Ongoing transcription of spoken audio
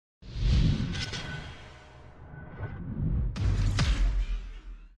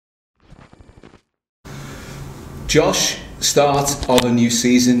Josh, start of a new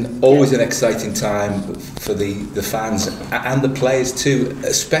season, always an exciting time for the fans and the players too,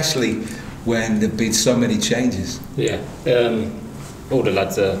 especially when there have been so many changes. Yeah, all the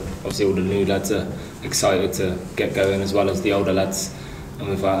lads are, obviously all the new lads are excited to get going, as well as the older lads, and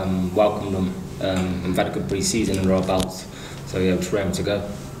we've welcomed them. We've had a good pre-season under our belts, so yeah, we're just ready to go.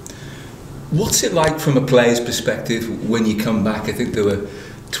 What's it like from a player's perspective when you come back? I think there were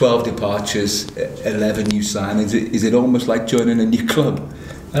 12 departures, 11 new signings. Is it almost like joining a new club?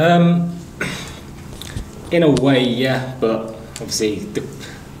 In a way, yeah, but obviously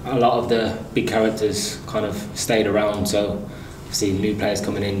a lot of the big characters kind of stayed around, so obviously new players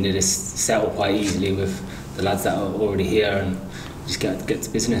coming in, they just settle quite easily with the lads that are already here and just get to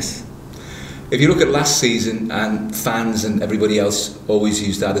business. If you look at last season, and fans and everybody else always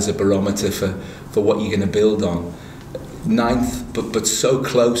use that as a barometer for what you're going to build on, 9th, but so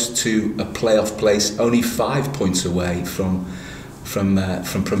close to a playoff place, only 5 points away from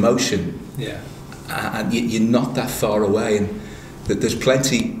promotion. Yeah. And you're not that far away, and that there's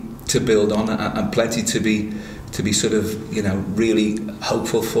plenty to build on and plenty to be sort of, you know, really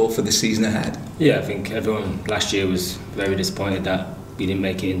hopeful for the season ahead. Yeah, I think everyone last year was very disappointed that we didn't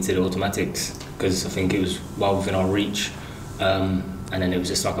make it into the automatics, because I think it was well within our reach, and then it was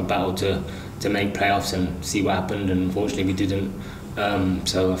just like a battle to make playoffs and see what happened, and unfortunately we didn't.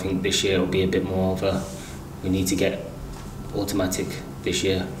 So I think this year will be a bit more of a, we need to get automatic this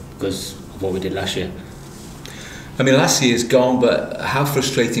year because of what we did last year. I mean, last year's gone, but how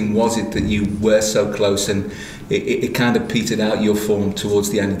frustrating was it that you were so close and it kind of petered out your form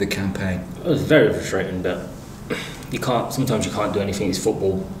towards the end of the campaign? It was very frustrating, but sometimes you can't do anything. It's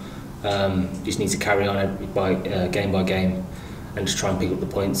football. You just need to carry on by game and just try and pick up the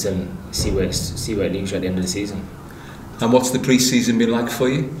points and see where it leaves you at the end of the season. And what's the pre-season been like for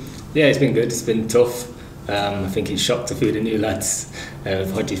you? Yeah, it's been good. It's been tough. I think it's shocked a few of the new lads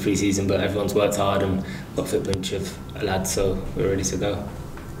with Hodges pre-season, but everyone's worked hard and got a fit bunch of lads, so we're ready to go.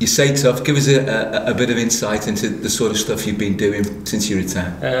 You say tough. Give us a bit of insight into the sort of stuff you've been doing since you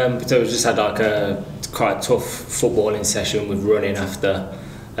returned. So we just had like a quite tough footballing session with running after.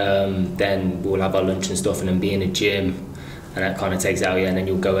 Then we'll have our lunch and stuff, and then be in a gym, and that kind of takes it out, yeah, and then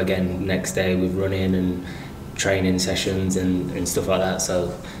you'll go again next day with running and training sessions and stuff like that.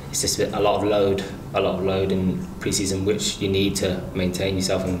 So it's just a lot of load in pre-season, which you need to maintain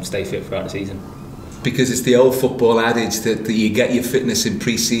yourself and stay fit throughout the season. Because it's the old football adage that you get your fitness in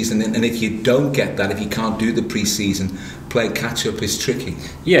pre-season, and if you don't get that, if you can't do the pre-season, playing catch-up is tricky.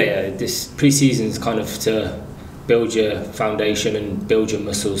 Yeah, this pre-season is kind of to build your foundation and build your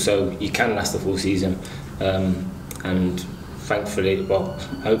muscles so you can last the full season. And thankfully, well,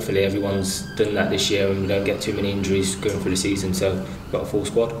 hopefully everyone's done that this year and we don't get too many injuries going through the season, so we've got a full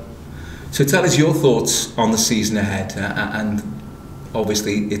squad. So tell us your thoughts on the season ahead, and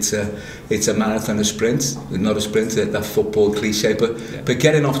obviously it's a marathon, a sprint, not a sprint, that football cliche, but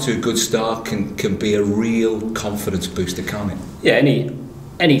getting off to a good start can be a real confidence booster, can't it? Yeah,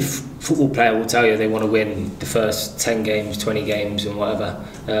 any football player will tell you they want to win the first 10 games, 20 games and whatever.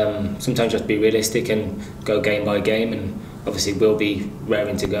 Sometimes you have to be realistic and go game by game, and obviously we'll be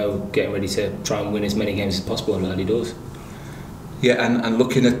raring to go, getting ready to try and win as many games as possible in early doors. Yeah, and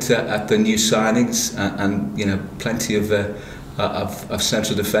looking at the new signings and you know, plenty of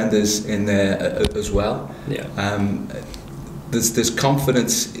central defenders in there as well. Yeah. There's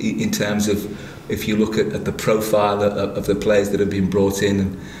confidence in terms of, if you look at the profile of the players that have been brought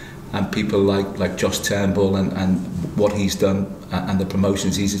in, and people like Josh Turnbull and what he's done and the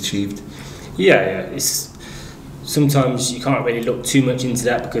promotions he's achieved. Yeah. Sometimes you can't really look too much into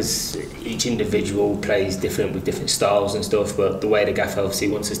that because each individual plays different with different styles and stuff, but the way the gaffer obviously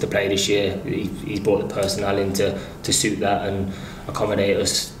wants us to play this year, he's brought the personnel in to suit that and accommodate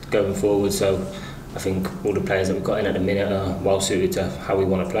us going forward. So I think all the players that we've got in at the minute are well suited to how we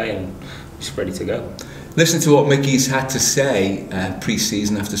want to play and just ready to go. Listen to what Mickey's had to say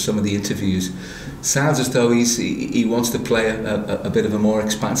pre-season after some of the interviews. Sounds as though he wants to play a bit of a more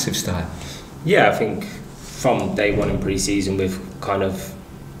expansive style. Yeah, I think from day one in pre-season we've kind of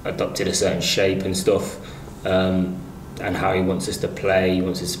adopted a certain shape and stuff, and how he wants us to play. He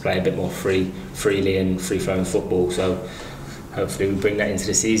wants us to play a bit more freely and free-flowing football. So hopefully we bring that into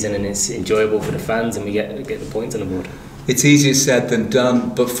the season and it's enjoyable for the fans and we get the points on the board. It's easier said than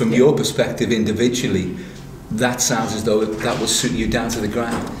done, but from your perspective individually, that sounds as though that will suit you down to the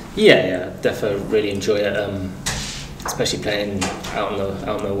ground. Yeah, definitely really enjoy it, especially playing out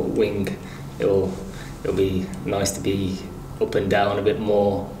on the wing. It'll be nice to be up and down a bit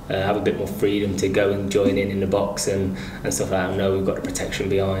more, have a bit more freedom to go and join in the box and stuff like that. I know we've got the protection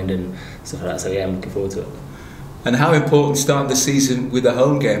behind and stuff like that, so yeah, I'm looking forward to it. And how important starting the season with a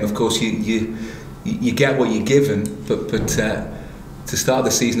home game? Of course, you get what you're given, but to start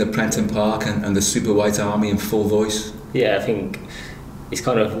the season at Prenton Park and the Super White Army in full voice. Yeah, I think it's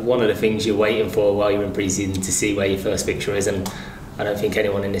kind of one of the things you're waiting for while you're in pre-season, to see where your first fixture is, and I don't think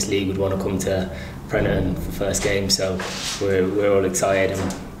anyone in this league would want to come to Prenton for first game. So we're all excited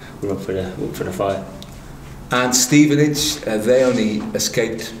and we're up for the fight. And Stevenage, they only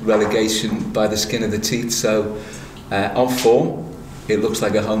escaped relegation by the skin of the teeth, so on form it looks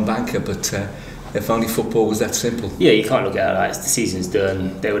like a home banker, but if only football was that simple. Yeah, you can't look at it like the season's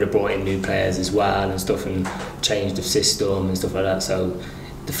done. They would have brought in new players as well and stuff, and changed the system and stuff like that. So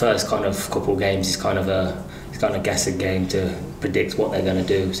the first kind of couple of games is kind of a guessing game to predict what they're going to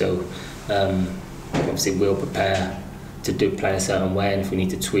do. So obviously we'll prepare to play a certain way, and if we need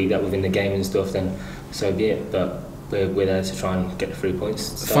to tweak that within the game and stuff, then so be it. But we're there to try and get the 3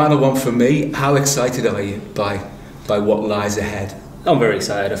 points. So, final one from me. How excited are you by what lies ahead? I'm very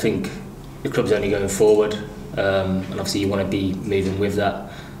excited. I think the club's only going forward, and obviously you want to be moving with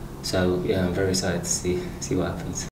that. So yeah, I'm very excited to see what happens.